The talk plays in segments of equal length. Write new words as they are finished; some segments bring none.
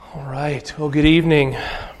All right. Well, good evening.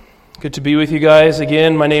 Good to be with you guys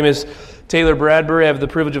again. My name is Taylor Bradbury. I have the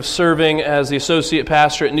privilege of serving as the associate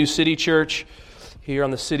pastor at New City Church here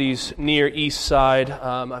on the city's near east side.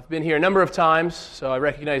 I've been here a number of times, so I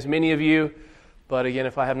recognize many of you. But again,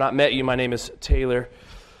 if I have not met you, my name is Taylor.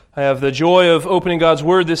 I have the joy of opening God's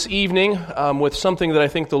Word this evening with something that I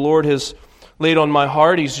think the Lord has laid on my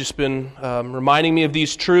heart. He's just been reminding me of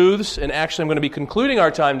these truths, and actually I'm going to be concluding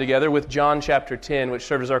our time together with John chapter 10, which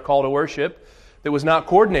serves as our call to worship. That was not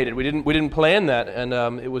coordinated. We didn't plan that,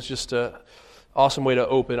 and it was just an awesome way to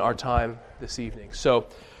open our time this evening. So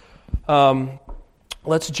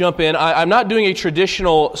let's jump in. I'm not doing a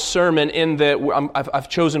traditional sermon in that I've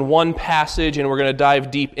chosen one passage and we're going to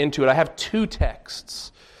dive deep into it. I have two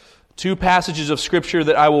texts, two passages of Scripture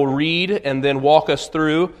that I will read and then walk us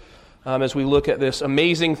through as we look at this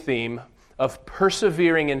amazing theme of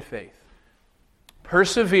persevering in faith.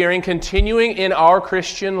 Persevering, continuing in our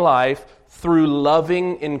Christian life through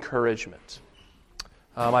loving encouragement.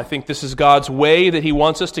 I think this is God's way that He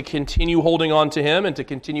wants us to continue holding on to Him and to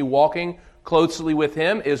continue walking closely with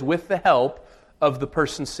Him is with the help of the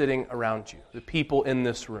person sitting around you, the people in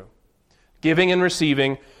this room. Giving and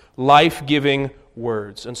receiving life-giving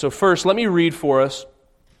words. And so first, let me read for us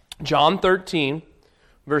John 13,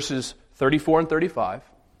 verses 34 and 35,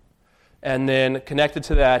 and then connected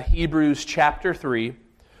to that, Hebrews chapter 3,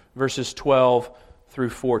 verses 12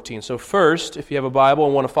 through 14. So first, if you have a Bible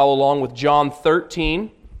and want to follow along with John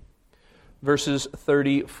 13, verses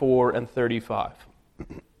 34 and 35.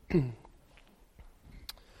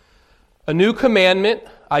 A new commandment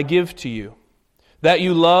I give to you, that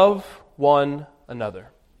you love one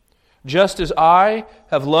another. Just as I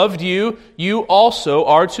have loved you, you also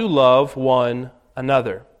are to love one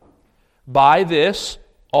another. By this,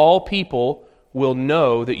 all people will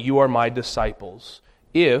know that you are my disciples,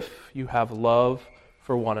 if you have love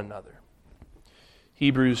for one another.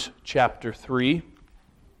 Hebrews chapter 3,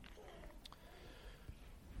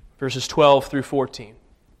 verses 12 through 14.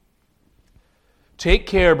 Take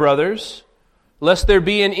care, brothers, lest there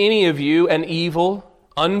be in any of you an evil,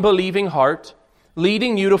 unbelieving heart,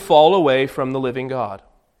 leading you to fall away from the living God.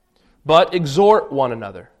 But exhort one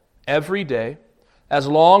another every day, as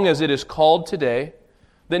long as it is called today,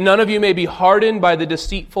 that none of you may be hardened by the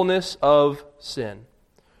deceitfulness of sin.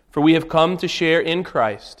 For we have come to share in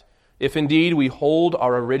Christ, if indeed we hold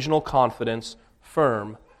our original confidence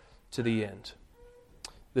firm to the end.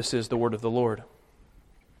 This is the word of the Lord.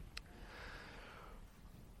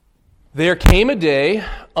 There came a day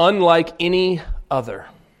unlike any other,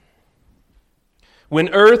 when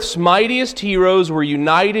earth's mightiest heroes were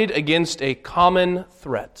united against a common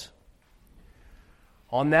threat.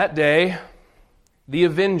 On that day, the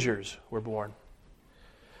Avengers were born,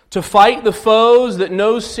 to fight the foes that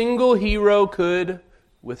no single hero could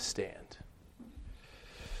withstand.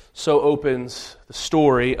 So opens the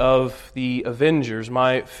story of the Avengers.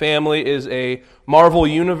 My family is a Marvel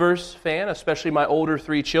Universe fan, especially my older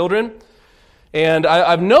three children. And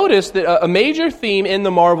I've noticed that a major theme in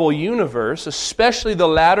the Marvel Universe, especially the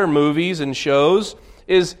latter movies and shows,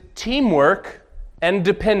 is teamwork and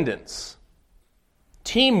dependence.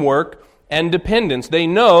 Teamwork and dependence. They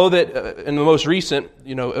know that in the most recent,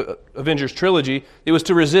 Avengers trilogy, it was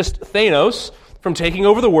to resist Thanos from taking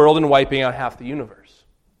over the world and wiping out half the universe.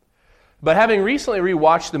 But having recently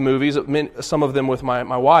rewatched the movies, some of them with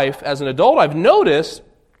my wife, as an adult, I've noticed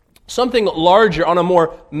something larger on a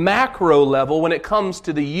more macro level when it comes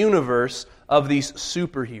to the universe of these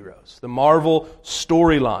superheroes, the Marvel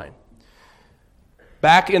storyline.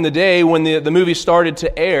 Back in the day when the movie started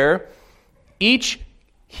to air, each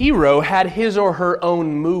hero had his or her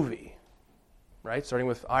own movie, right? Starting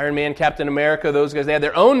with Iron Man, Captain America, those guys, they had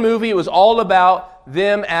their own movie. It was all about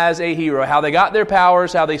them as a hero, how they got their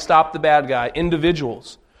powers, how they stopped the bad guy,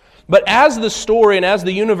 individuals. But as the story and as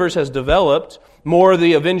the universe has developed, more of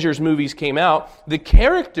the Avengers movies came out, the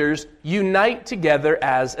characters unite together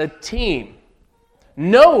as a team,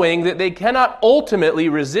 knowing that they cannot ultimately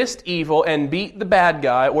resist evil and beat the bad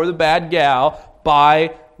guy or the bad gal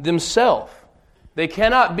by themselves. They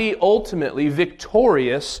cannot be ultimately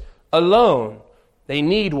victorious alone. They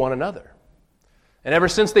need one another. And ever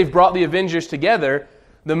since they've brought the Avengers together,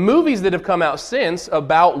 the movies that have come out since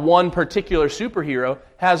about one particular superhero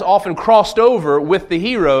has often crossed over with the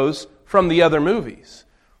heroes from the other movies.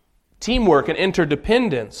 Teamwork and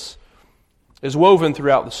interdependence is woven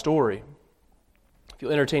throughout the story. If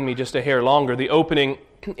you'll entertain me just a hair longer, the opening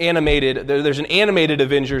animated, there's an animated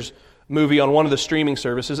Avengers movie on one of the streaming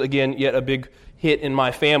services, again, yet a big hit in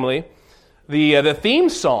my family. The theme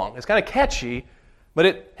song is kind of catchy, but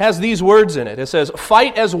it has these words in it. It says,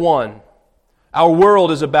 "Fight as one, Our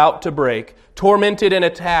world is about to break, tormented and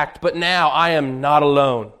attacked, but now I am not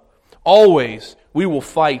alone. Always we will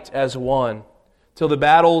fight as one, till the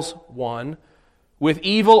battle's won. With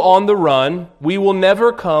evil on the run, we will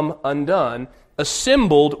never come undone.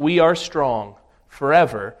 Assembled we are strong,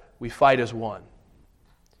 forever we fight as one.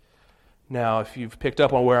 Now, if you've picked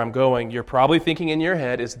up on where I'm going, you're probably thinking in your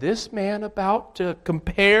head, is this man about to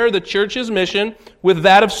compare the church's mission with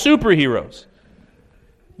that of superheroes?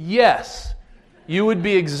 Yes, you would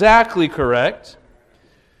be exactly correct.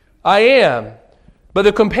 I am. But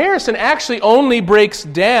the comparison actually only breaks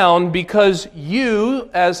down because you,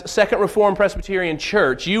 as Second Reformed Presbyterian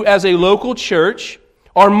Church, you as a local church,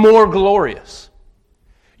 are more glorious.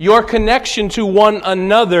 Your connection to one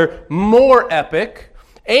another more epic,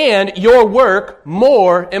 and your work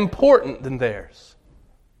more important than theirs.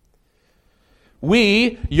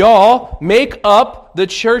 We, y'all, make up the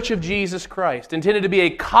Church of Jesus Christ, intended to be a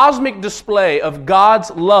cosmic display of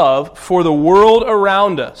God's love for the world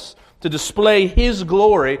around us, to display His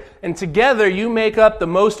glory, and together you make up the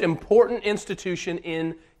most important institution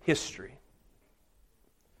in history.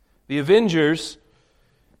 The Avengers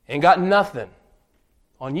ain't got nothing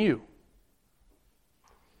on you.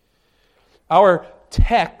 Our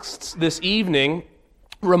texts this evening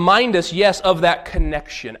remind us, yes, of that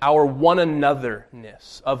connection, our one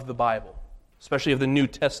anotherness of the Bible, especially of the New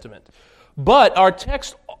Testament. But our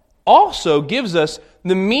text also gives us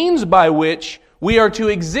the means by which we are to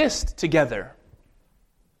exist together.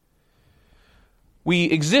 We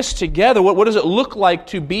exist together. What does it look like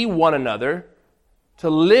to be one another, to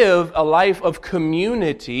live a life of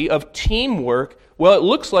community, of teamwork? Well, it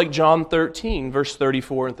looks like John 13, verse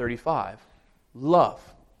 34 and 35. Love.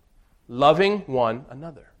 Loving one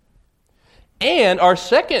another. And our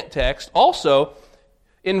second text also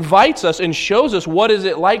invites us and shows us what is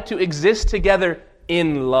it like to exist together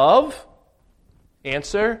in love.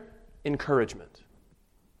 Answer, encouragement.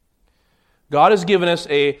 God has given us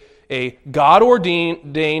a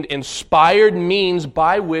God-ordained, inspired means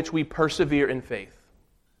by which we persevere in faith.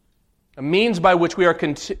 A means by which we are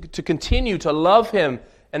to continue to love Him,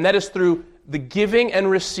 and that is through the giving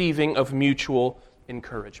and receiving of mutual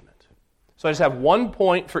encouragement. So I just have 1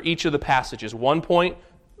 point for each of the passages. 1 point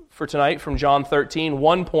for tonight from John 13,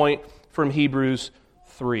 1 point from Hebrews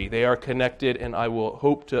 3. They are connected, and I will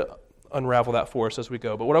hope to unravel that for us as we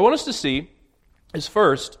go. But what I want us to see is,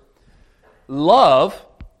 first, love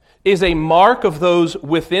is a mark of those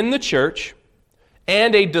within the church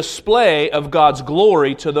and a display of God's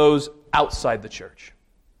glory to those outside the church.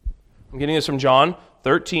 I'm getting this from John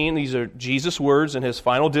 13. These are Jesus' words in His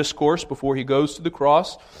final discourse before He goes to the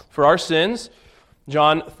cross for our sins.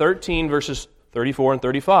 John 13, verses 34 and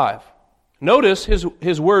 35. Notice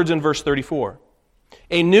His words in verse 34.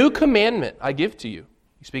 A new commandment I give to you.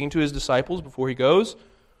 He's speaking to His disciples before He goes.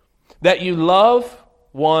 That you love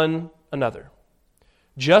one another.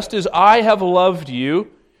 Just as I have loved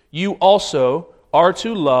you, you also are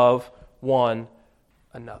to love one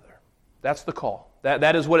another. That's the call.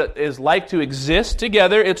 That is what it is like to exist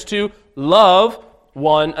together. It's to love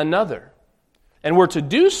one another. And we're to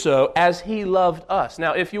do so as He loved us.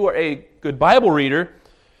 Now, if you are a good Bible reader,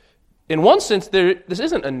 in one sense, this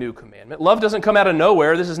isn't a new commandment. Love doesn't come out of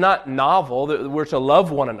nowhere. This is not novel that we're to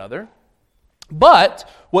love one another. But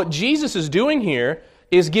what Jesus is doing here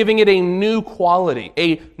is giving it a new quality,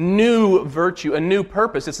 a new virtue, a new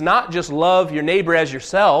purpose. It's not just love your neighbor as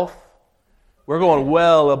yourself. We're going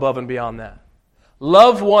well above and beyond that.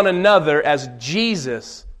 Love one another as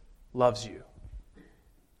Jesus loves you.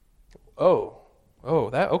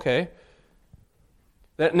 Okay.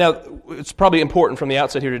 Now, it's probably important from the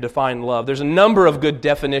outset here to define love. There's a number of good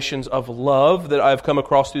definitions of love that I've come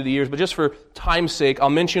across through the years, but just for time's sake,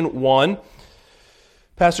 I'll mention one.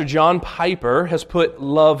 Pastor John Piper has put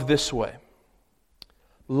love this way.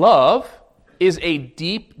 Love is a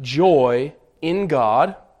deep joy in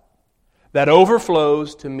God that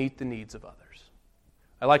overflows to meet the needs of others.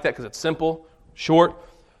 I like that because it's simple, short,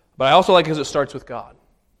 but I also like it because it starts with God.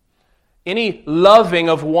 Any loving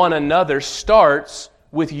of one another starts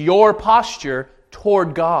with your posture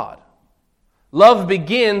toward God. Love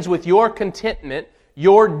begins with your contentment,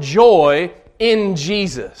 your joy in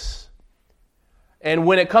Jesus. And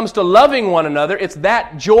when it comes to loving one another, it's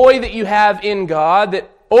that joy that you have in God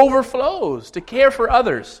that overflows to care for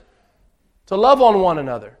others, to love on one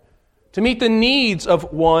another, to meet the needs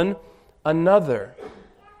of one another,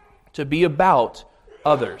 to be about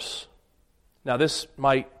others. Now, this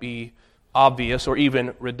might be obvious or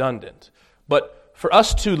even redundant, but for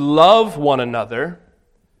us to love one another,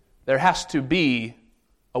 there has to be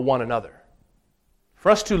a one another.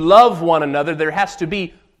 For us to love one another, there has to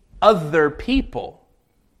be other people.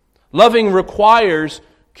 Loving requires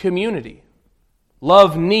community.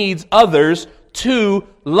 Love needs others to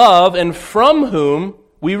love and from whom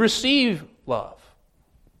we receive love.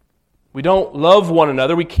 We don't love one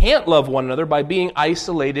another. We can't love one another by being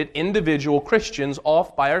isolated individual Christians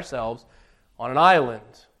off by ourselves on an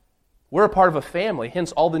island. We're a part of a family,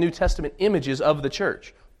 hence all the New Testament images of the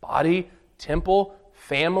church. Body, temple,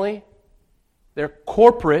 family. They're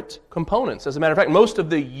corporate components. As a matter of fact, most of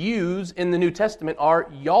the yous in the New Testament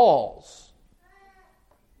are y'alls.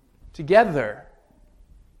 Together.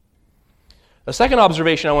 A second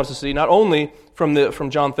observation I want us to see, not only from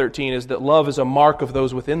John 13, is that love is a mark of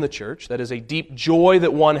those within the church. That is a deep joy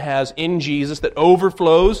that one has in Jesus that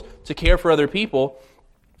overflows to care for other people.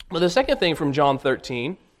 But the second thing from John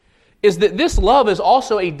 13 is that this love is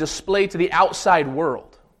also a display to the outside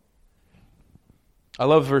world. I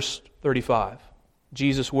love verse 35.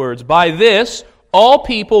 Jesus' words, "By this all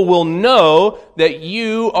people will know that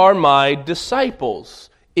you are my disciples,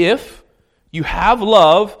 if you have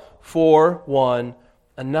love for one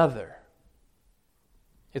another."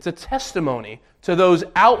 It's a testimony to those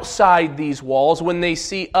outside these walls when they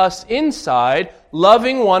see us inside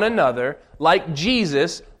loving one another like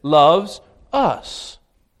Jesus loves us.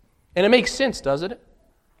 And it makes sense, doesn't it?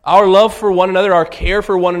 Our love for one another, our care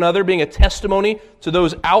for one another being a testimony to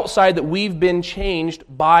those outside that we've been changed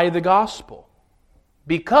by the gospel.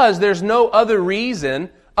 Because there's no other reason,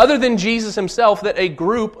 other than Jesus himself, that a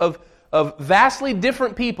group of vastly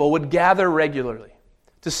different people would gather regularly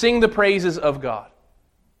to sing the praises of God,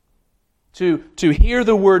 to hear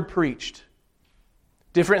the word preached.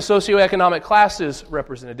 Different socioeconomic classes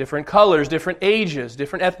represented, different colors, different ages,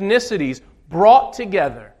 different ethnicities brought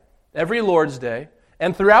together every Lord's Day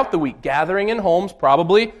and throughout the week, gathering in homes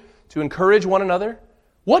probably to encourage one another.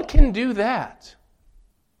 What can do that?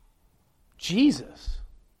 Jesus.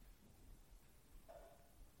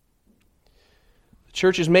 The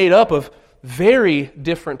church is made up of very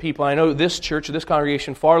different people. I know this church, this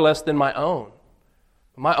congregation, far less than my own.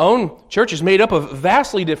 My own church is made up of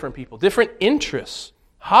vastly different people, different interests,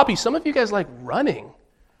 hobbies. Some of you guys like running.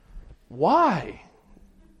 Why?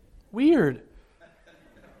 Weird.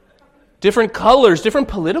 Different colors, different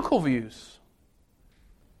political views,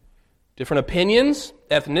 different opinions,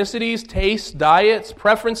 ethnicities, tastes, diets,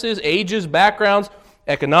 preferences, ages, backgrounds,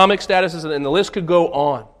 economic statuses, and the list could go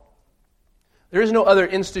on. There is no other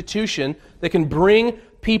institution that can bring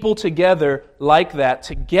people together like that,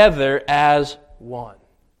 together as one.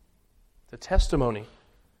 The testimony,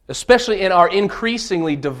 especially in our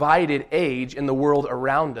increasingly divided age in the world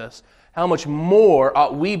around us, how much more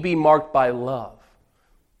ought we be marked by love?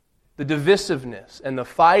 The divisiveness and the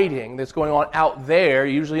fighting that's going on out there,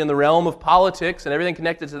 usually in the realm of politics and everything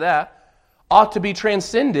connected to that, ought to be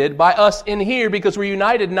transcended by us in here because we're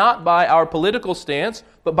united not by our political stance,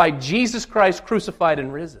 but by Jesus Christ crucified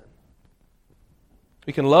and risen.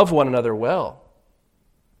 We can love one another well.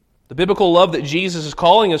 The biblical love that Jesus is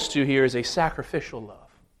calling us to here is a sacrificial love,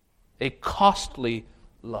 a costly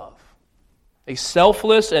love, a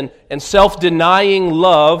selfless and self-denying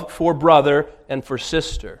love for brother and for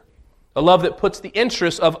sister. A love that puts the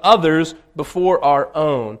interests of others before our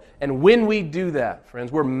own. And when we do that,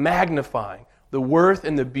 friends, we're magnifying the worth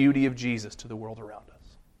and the beauty of Jesus to the world around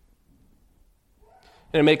us.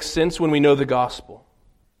 And it makes sense when we know the gospel.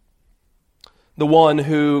 The one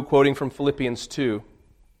who, quoting from Philippians 2,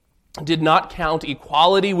 did not count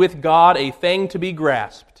equality with God a thing to be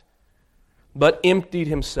grasped, but emptied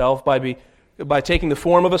himself by taking the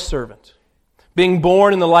form of a servant, being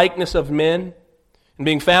born in the likeness of men, and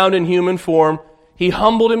being found in human form, he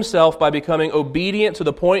humbled himself by becoming obedient to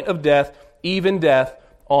the point of death, even death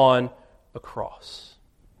on a cross.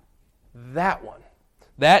 That one,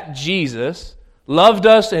 that Jesus, loved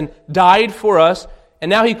us and died for us, and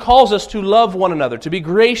now he calls us to love one another, to be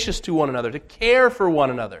gracious to one another, to care for one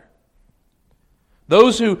another.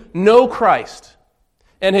 Those who know Christ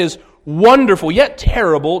and his wonderful yet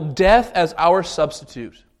terrible death as our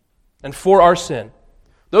substitute and for our sin.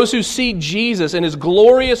 Those who see Jesus and his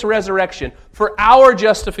glorious resurrection for our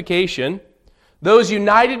justification, those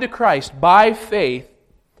united to Christ by faith,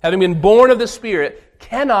 having been born of the Spirit,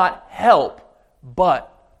 cannot help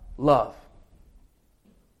but love.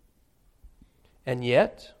 And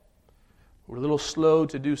yet, we're a little slow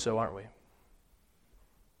to do so, aren't we?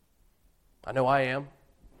 I know I am.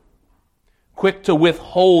 Quick to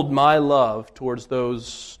withhold my love towards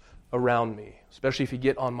those around me, especially if you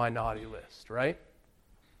get on my naughty list, right?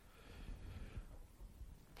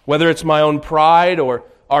 Whether it's my own pride or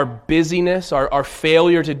our busyness, our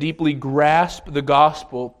failure to deeply grasp the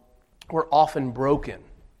gospel, we're often broken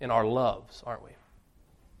in our loves, aren't we?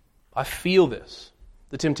 I feel this,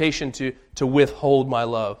 the temptation to withhold my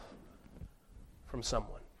love from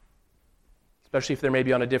someone, especially if they're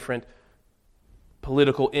maybe on a different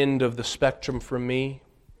political end of the spectrum from me.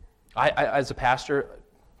 I as a pastor,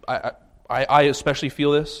 I especially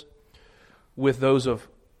feel this with those of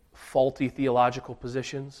faulty theological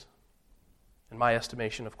positions, in my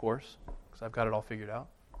estimation, of course, because I've got it all figured out.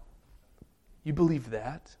 You believe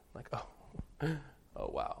that? Like, oh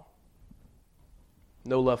wow.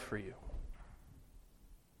 No love for you.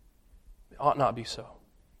 It ought not be so.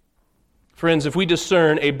 Friends, if we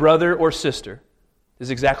discern a brother or sister, is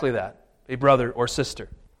exactly that, a brother or sister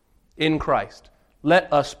in Christ,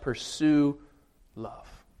 let us pursue love,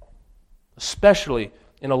 especially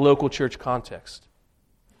in a local church context.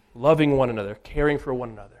 Loving one another, caring for one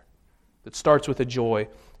another. That starts with a joy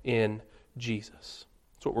in Jesus.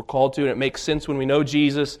 That's what we're called to, and it makes sense when we know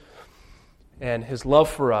Jesus and His love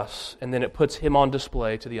for us, and then it puts Him on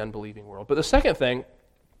display to the unbelieving world. But the second thing,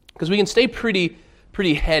 because we can stay pretty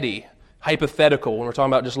heady, hypothetical when we're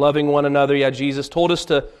talking about just loving one another. Yeah, Jesus told us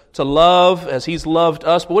to love as He's loved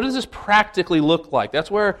us, but what does this practically look like?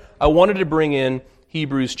 That's where I wanted to bring in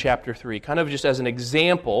Hebrews chapter 3, kind of just as an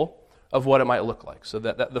example of what it might look like. So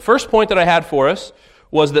that the first point that I had for us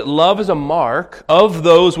was that love is a mark of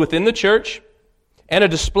those within the church and a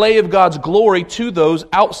display of God's glory to those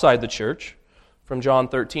outside the church, from John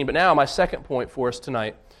 13. But now my second point for us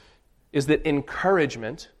tonight is that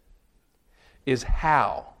encouragement is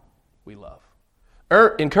how we love.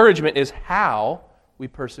 Encouragement is how we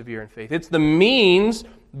persevere in faith. It's the means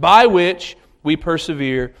by which we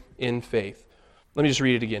persevere in faith. Let me just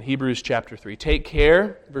read it again. Hebrews chapter 3. Take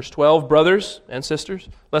care, verse 12, brothers and sisters,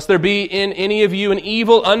 lest there be in any of you an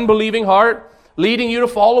evil, unbelieving heart, leading you to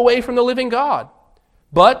fall away from the living God.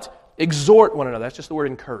 But exhort one another. That's just the word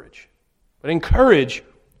encourage. But encourage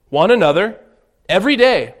one another every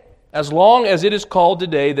day, as long as it is called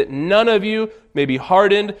today, that none of you may be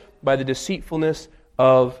hardened by the deceitfulness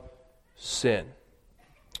of sin.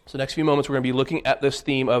 So next few moments we're going to be looking at this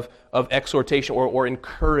theme of exhortation or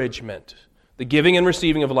encouragement. The giving and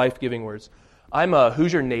receiving of life-giving words. I'm a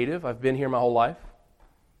Hoosier native. I've been here my whole life.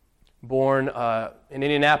 Born in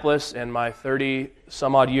Indianapolis and my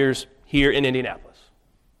 30-some-odd years here in Indianapolis.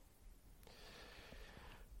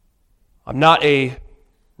 I'm not a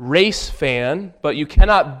race fan, but you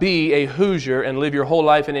cannot be a Hoosier and live your whole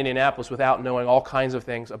life in Indianapolis without knowing all kinds of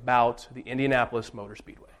things about the Indianapolis Motor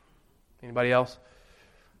Speedway. Anybody else?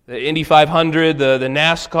 The Indy 500, the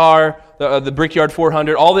NASCAR, the Brickyard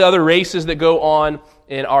 400, all the other races that go on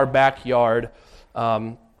in our backyard.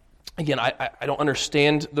 Again, I don't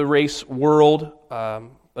understand the race world, but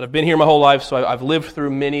I've been here my whole life, so I've lived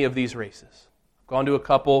through many of these races. I've gone to a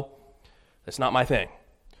couple. That's not my thing.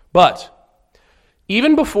 But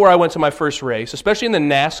even before I went to my first race, especially in the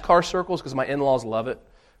NASCAR circles, because my in-laws love it,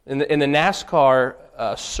 in the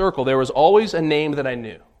NASCAR circle, there was always a name that I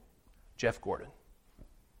knew. Jeff Gordon.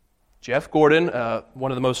 Jeff Gordon,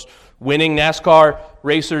 one of the most winning NASCAR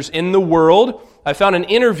racers in the world. I found an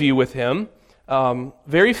interview with him,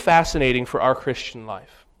 very fascinating for our Christian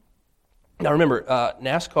life. Now remember,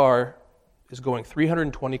 NASCAR is going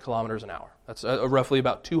 320 kilometers an hour. That's roughly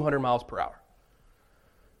about 200 miles per hour.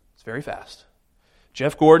 It's very fast.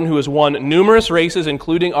 Jeff Gordon, who has won numerous races,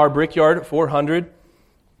 including our Brickyard 400,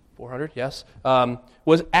 yes,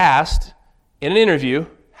 was asked in an interview,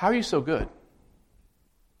 how are you so good?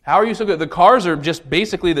 How are you so good? The cars are just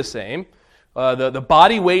basically the same. The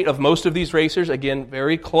body weight of most of these racers, again,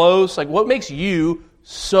 very close. Like, what makes you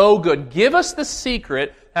so good? Give us the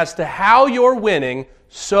secret as to how you're winning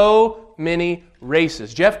so many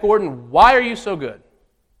races. Jeff Gordon, why are you so good?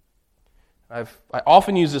 I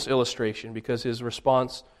often use this illustration because his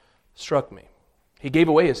response struck me. He gave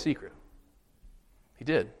away his secret. He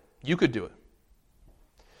did. You could do it.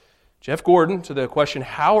 Jeff Gordon, to the question,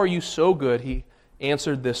 how are you so good, he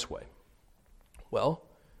answered this way. Well,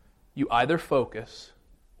 you either focus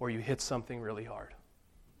or you hit something really hard.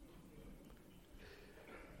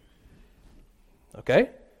 Okay?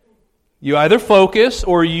 You either focus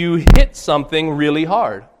or you hit something really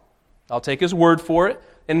hard. I'll take his word for it.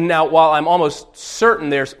 And now, while I'm almost certain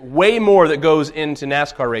there's way more that goes into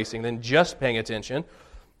NASCAR racing than just paying attention,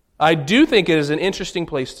 I do think it is an interesting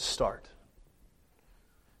place to start.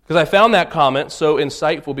 Because I found that comment so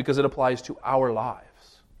insightful because it applies to our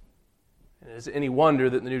lives. And is it any wonder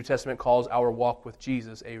that the New Testament calls our walk with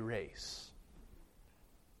Jesus a race?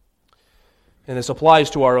 And this applies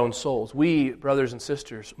to our own souls. We, brothers and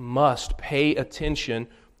sisters, must pay attention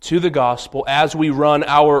to the gospel as we run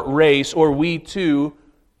our race, or we too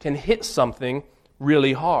can hit something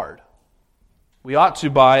really hard. We ought to,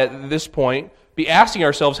 by at this point, be asking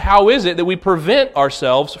ourselves, how is it that we prevent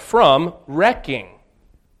ourselves from wrecking?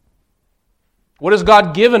 What has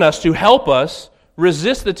God given us to help us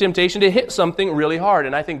resist the temptation to hit something really hard?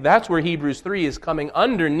 And I think that's where Hebrews 3 is coming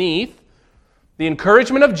underneath the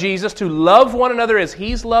encouragement of Jesus to love one another as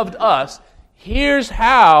He's loved us. Here's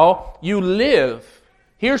how you live.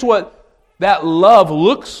 Here's what that love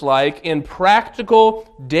looks like in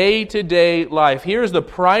practical day-to-day life. Here's the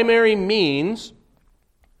primary means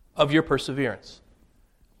of your perseverance.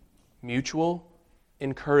 Mutual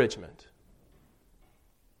encouragement.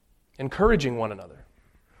 Encouraging one another.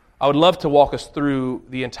 I would love to walk us through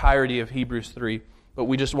the entirety of Hebrews 3, but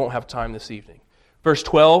we just won't have time this evening. Verse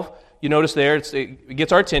 12, you notice there, it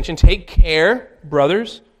gets our attention. Take care,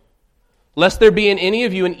 brothers, lest there be in any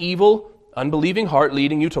of you an evil, unbelieving heart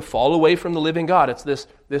leading you to fall away from the living God. It's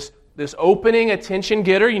this opening attention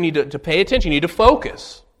getter. You need to pay attention. You need to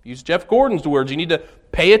focus. Use Jeff Gordon's words. You need to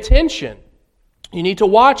pay attention. You need to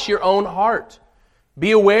watch your own heart.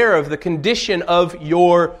 Be aware of the condition of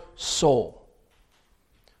your soul.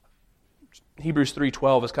 Hebrews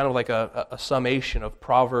 3:12 is kind of like a summation of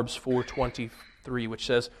Proverbs 4:23, which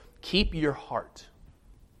says, keep your heart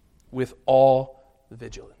with all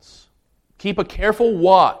vigilance. Keep a careful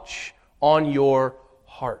watch on your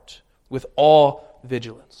heart with all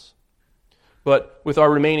vigilance. But with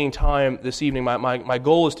our remaining time this evening, my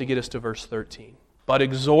goal is to get us to verse 13. But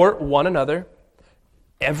exhort one another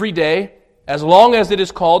every day, as long as it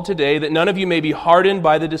is called today, that none of you may be hardened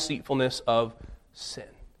by the deceitfulness of sin.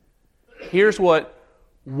 Here's what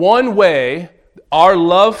one way our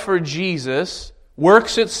love for Jesus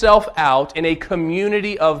works itself out in a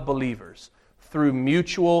community of believers through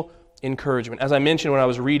mutual encouragement. As I mentioned when I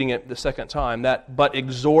was reading it the second time, that but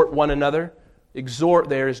exhort one another, exhort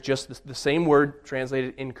there is just the same word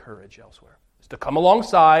translated encourage elsewhere. It's to come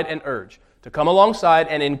alongside and urge, to come alongside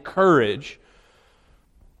and encourage.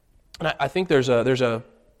 And I think there's a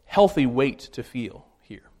healthy weight to feel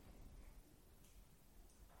here.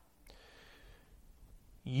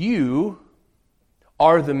 You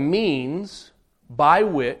are the means by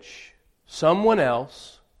which someone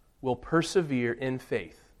else will persevere in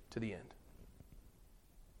faith to the end.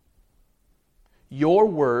 Your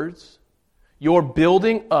words, your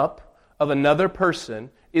building up of another person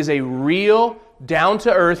is a real,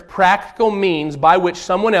 down-to-earth, practical means by which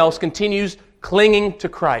someone else continues clinging to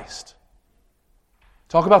Christ.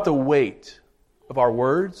 Talk about the weight of our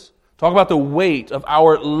words. Talk about the weight of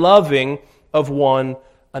our loving of one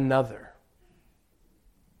another.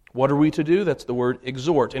 What are we to do? That's the word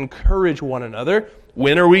exhort. Encourage one another.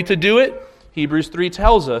 When are we to do it? Hebrews 3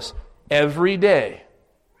 tells us every day,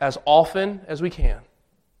 as often as we can.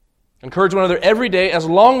 Encourage one another every day as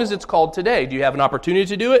long as it's called today. Do you have an opportunity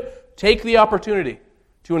to do it? Take the opportunity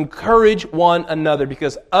to encourage one another,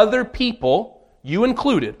 because other people, you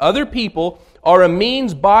included, other people are a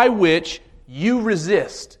means by which you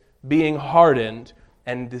resist being hardened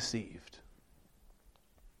and deceived.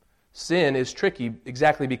 Sin is tricky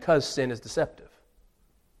exactly because sin is deceptive.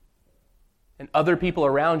 And other people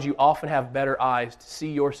around you often have better eyes to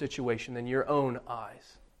see your situation than your own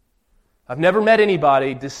eyes. I've never met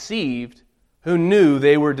anybody deceived who knew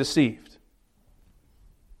they were deceived.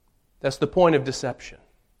 That's the point of deception.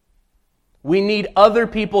 We need other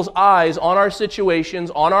people's eyes on our situations,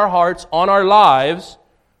 on our hearts, on our lives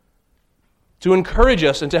to encourage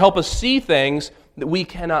us and to help us see things that we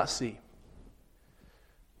cannot see.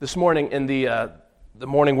 This morning in the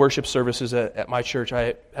morning worship services at my church,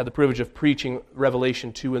 I had the privilege of preaching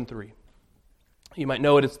Revelation 2 and 3. You might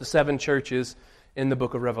know it's the 7 churches in the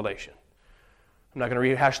book of Revelation. I'm not going to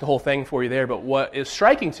rehash the whole thing for you there, but what is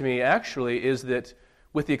striking to me actually is that,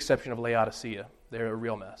 with the exception of Laodicea, they're a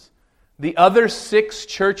real mess, the other 6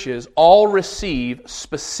 churches all receive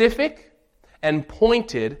specific and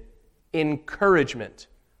pointed encouragement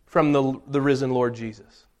from the risen Lord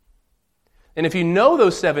Jesus. And if you know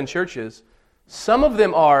those 7 churches, some of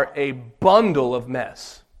them are a bundle of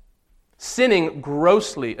mess, sinning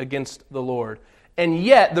grossly against the Lord. And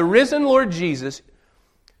yet, the risen Lord Jesus,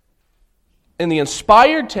 in the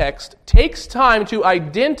inspired text, takes time to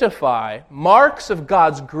identify marks of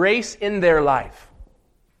God's grace in their life.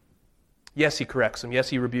 Yes, He corrects them. Yes,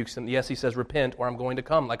 He rebukes them. Yes, He says, repent or I'm going to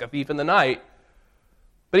come like a thief in the night.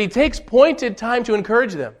 But He takes pointed time to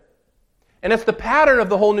encourage them. And it's the pattern of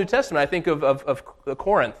the whole New Testament. I think of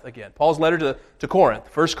Corinth again. Paul's letter to Corinth,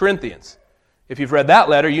 1 Corinthians. If you've read that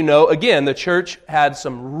letter, you know, again, the church had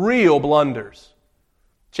some real blunders.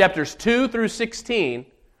 Chapters 2 through 16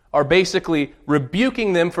 are basically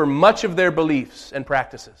rebuking them for much of their beliefs and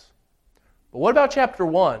practices. But what about chapter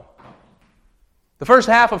 1? The first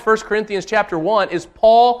half of 1 Corinthians chapter 1 is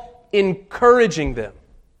Paul encouraging them.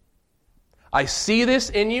 I see this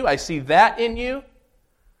in you. I see that in you.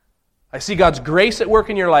 I see God's grace at work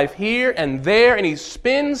in your life here and there, and He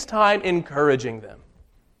spends time encouraging them.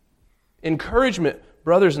 Encouragement,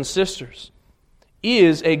 brothers and sisters,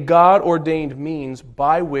 is a God-ordained means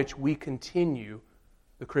by which we continue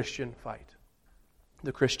the Christian fight,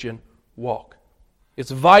 the Christian walk.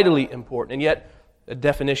 It's vitally important, and yet a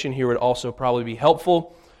definition here would also probably be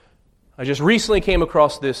helpful. I just recently came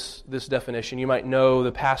across this definition. You might know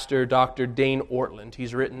the pastor, Dr. Dane Ortland.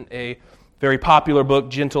 He's written a very popular book,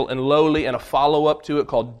 Gentle and Lowly, and a follow-up to it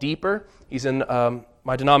called Deeper. He's in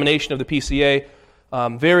my denomination of the PCA.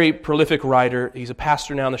 Very prolific writer. He's a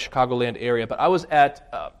pastor now in the Chicagoland area. But I was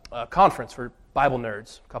at a conference for Bible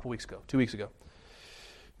nerds a couple weeks ago, 2 weeks ago,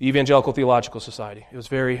 the Evangelical Theological Society. It was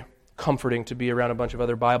very comforting to be around a bunch of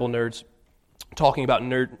other Bible nerds talking about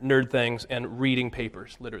nerd things and reading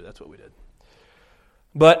papers. Literally, that's what we did.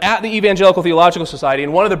 But at the Evangelical Theological Society,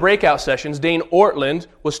 in one of the breakout sessions, Dane Ortland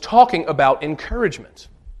was talking about encouragement.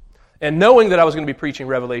 And knowing that I was going to be preaching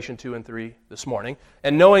Revelation 2 and 3 this morning,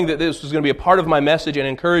 and knowing that this was going to be a part of my message and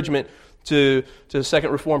encouragement to the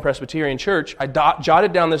Second Reformed Presbyterian Church, I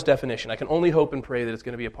jotted down this definition. I can only hope and pray that it's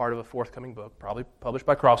going to be a part of a forthcoming book, probably published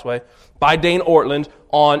by Crossway, by Dane Ortland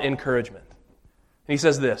on encouragement. And he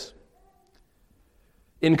says this: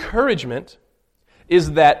 encouragement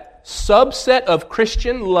is that subset of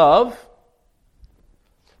Christian love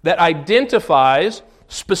that identifies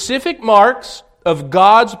specific marks of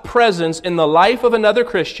God's presence in the life of another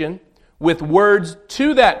Christian with words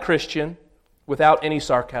to that Christian without any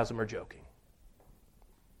sarcasm or joking.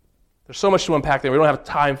 There's so much to unpack there. We don't have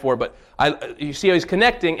time for it, but you see how he's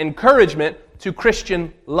connecting encouragement to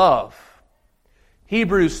Christian love.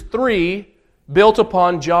 Hebrews 3 built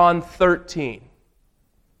upon John 13.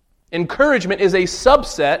 Encouragement is a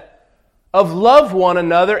subset of love one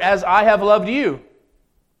another as I have loved you.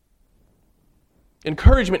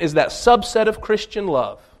 Encouragement is that subset of Christian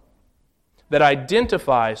love that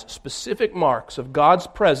identifies specific marks of God's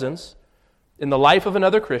presence in the life of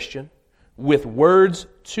another Christian with words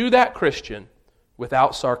to that Christian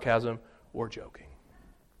without sarcasm or joking.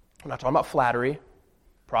 I'm not talking about flattery.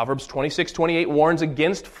 Proverbs 26:28 warns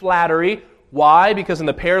against flattery. Why? Because in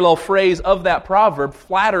the parallel phrase of that proverb,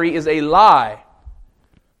 flattery is a lie.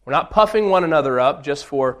 We're not puffing one another up just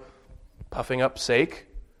for puffing up's sake.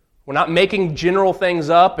 We're not making general things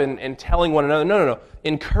up and telling one another. No.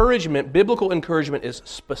 Encouragement, biblical encouragement is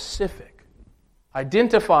specific.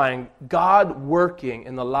 Identifying God working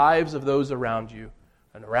in the lives of those around you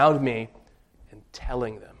and around me and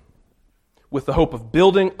telling them with the hope of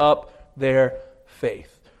building up their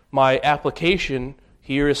faith. My application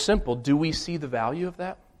here is simple. Do we see the value of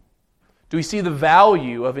that? Do we see the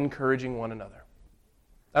value of encouraging one another?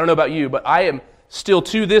 I don't know about you, but I am still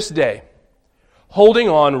to this day holding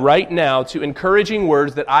on right now to encouraging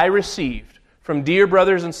words that I received from dear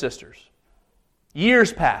brothers and sisters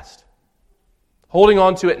years past. Holding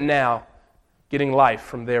on to it now, getting life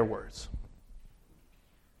from their words.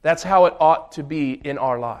 That's how it ought to be in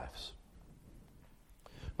our lives.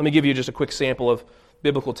 Let me give you just a quick sample of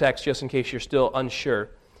biblical text just in case you're still unsure.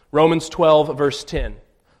 Romans 12, verse 10.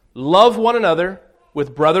 Love one another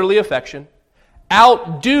with brotherly affection.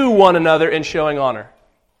 Outdo one another in showing honor.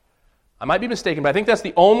 I might be mistaken, but I think that's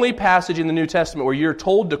the only passage in the New Testament where you're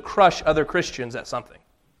told to crush other Christians at something.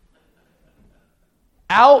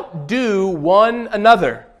 Outdo one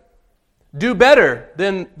another. Do better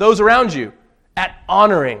than those around you at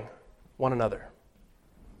honoring one another.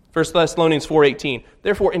 1 Thessalonians 4:18.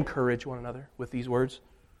 Therefore encourage one another with these words.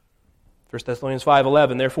 1 Thessalonians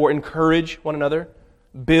 5:11. Therefore encourage one another.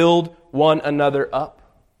 Build one another up.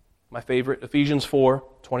 My favorite, Ephesians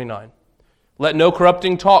 4:29. Let no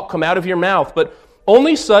corrupting talk come out of your mouth, but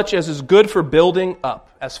only such as is good for building up,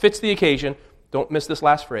 as fits the occasion. Don't miss this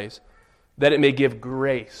last phrase. That it may give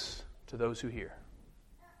grace to those who hear.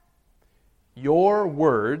 Your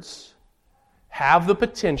words have the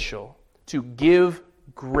potential to give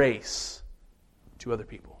grace to other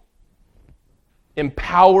people.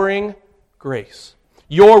 Empowering grace.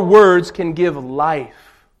 Your words can give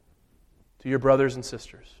life to your brothers and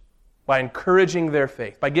sisters by encouraging their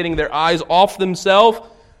faith, by getting their eyes off themselves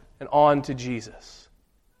and on to Jesus.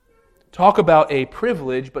 Talk about a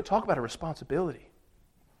privilege, but talk about a responsibility.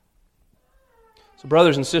 So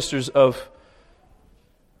brothers and sisters of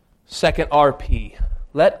Second RP,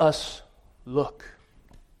 let us look.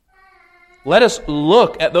 Let us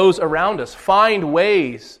look at those around us. Find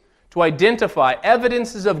ways to identify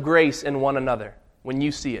evidences of grace in one another when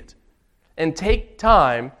you see it. And take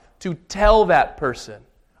time to tell that person,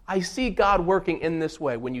 I see God working in this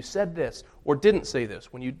way when you said this or didn't say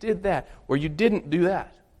this, when you did that or you didn't do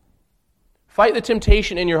that. Fight the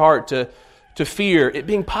temptation in your heart to fear it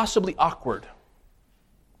being possibly awkward.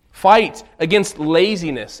 Fight against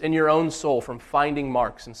laziness in your own soul from finding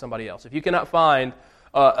marks in somebody else. If you cannot find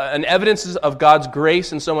an evidence of God's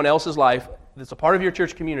grace in someone else's life that's a part of your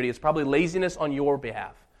church community, it's probably laziness on your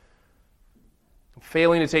behalf.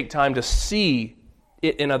 Failing to take time to see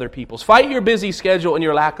it in other people's. Fight your busy schedule and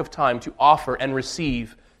your lack of time to offer and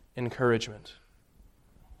receive encouragement.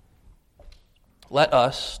 Let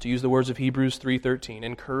us, to use the words of Hebrews 3:13,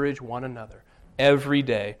 encourage one another every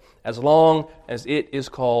day, as long as it is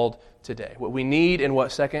called today. What we need and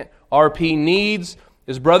what Second RP needs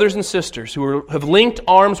is brothers and sisters who have linked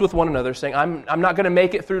arms with one another, saying, I'm not going to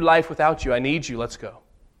make it through life without you. I need you. Let's go.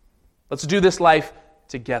 Let's do this life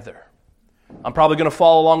together. I'm probably going to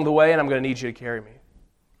fall along the way, and I'm going to need you to carry me.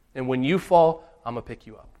 And when you fall, I'm going to pick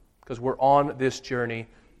you up, because we're on this journey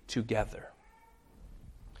together.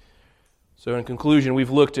 So in conclusion, we've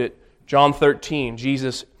looked at John 13,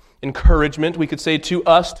 Jesus' encouragement, we could say, to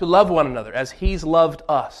us to love one another as He's loved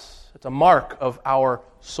us. It's a mark of our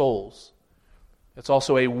souls. It's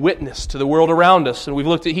also a witness to the world around us. And we've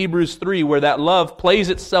looked at Hebrews 3, where that love plays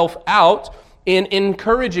itself out in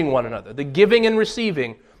encouraging one another, the giving and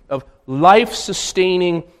receiving of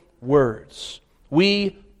life-sustaining words.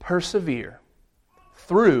 We persevere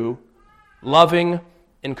through loving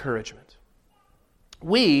encouragement.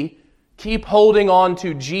 We keep holding on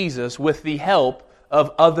to Jesus with the help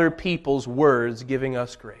of other people's words giving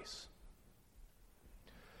us grace.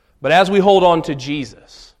 But as we hold on to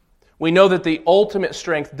Jesus, we know that the ultimate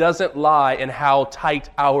strength doesn't lie in how tight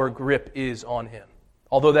our grip is on Him.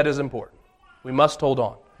 Although that is important. We must hold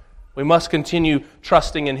on. We must continue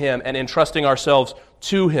trusting in Him and entrusting ourselves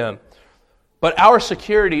to Him. But our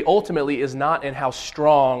security ultimately is not in how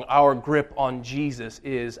strong our grip on Jesus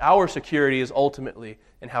is. Our security is ultimately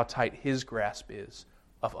in how tight His grasp is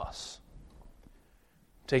of us.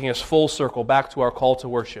 Taking us full circle back to our call to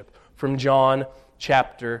worship from John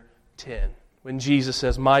chapter 10, when Jesus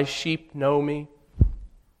says, "My sheep know me,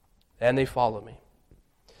 and they follow me.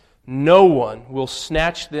 No one will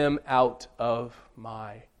snatch them out of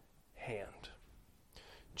my hand."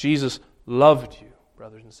 Jesus loved you,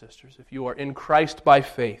 brothers and sisters. If you are in Christ by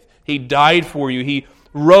faith, He died for you. He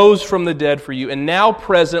rose from the dead for you. And now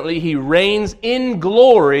presently He reigns in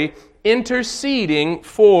glory, interceding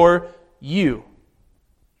for you.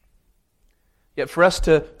 Yet for us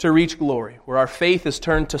to reach glory, where our faith is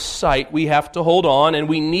turned to sight, we have to hold on, and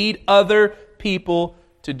we need other people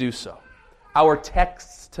to do so. Our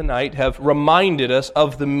texts tonight have reminded us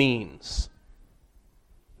of the means.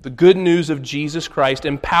 The good news of Jesus Christ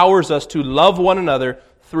empowers us to love one another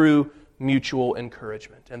through mutual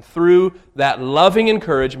encouragement. And through that loving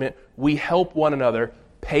encouragement, we help one another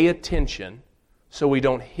pay attention so we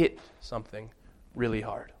don't hit something really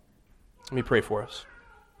hard. Let me pray for us.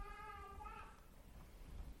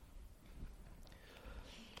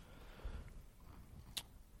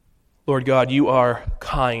 Lord God, You are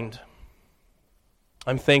kind.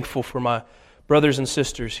 I'm thankful for my brothers and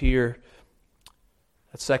sisters here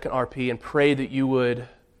at Second RP, and pray that You would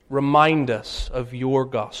remind us of Your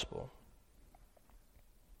gospel.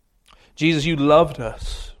 Jesus, You loved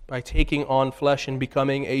us by taking on flesh and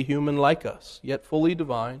becoming a human like us, yet fully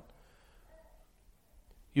divine.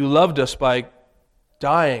 You loved us by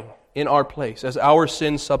dying in our place as our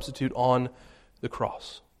sin substitute on the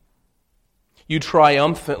cross. You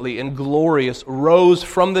triumphantly and glorious rose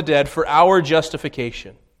from the dead for our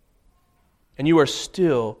justification. And You are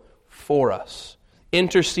still for us,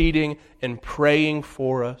 interceding and praying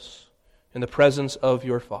for us in the presence of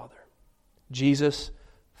Your Father. Jesus,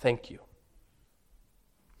 thank You.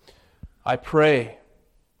 I pray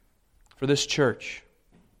for this church,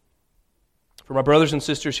 for my brothers and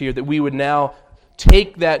sisters here, that we would now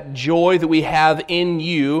take that joy that we have in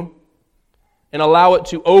You and allow it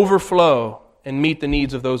to overflow and meet the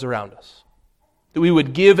needs of those around us. That we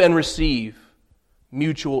would give and receive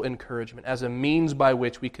mutual encouragement as a means by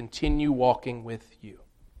which we continue walking with You.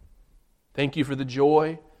 Thank You for the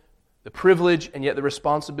joy, the privilege, and yet the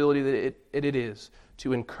responsibility that it is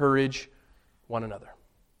to encourage one another.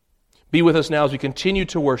 Be with us now as we continue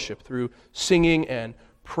to worship through singing and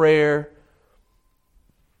prayer,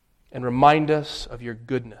 and remind us of Your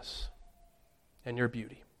goodness and Your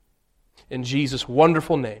beauty. In Jesus'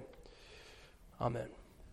 wonderful name, amen.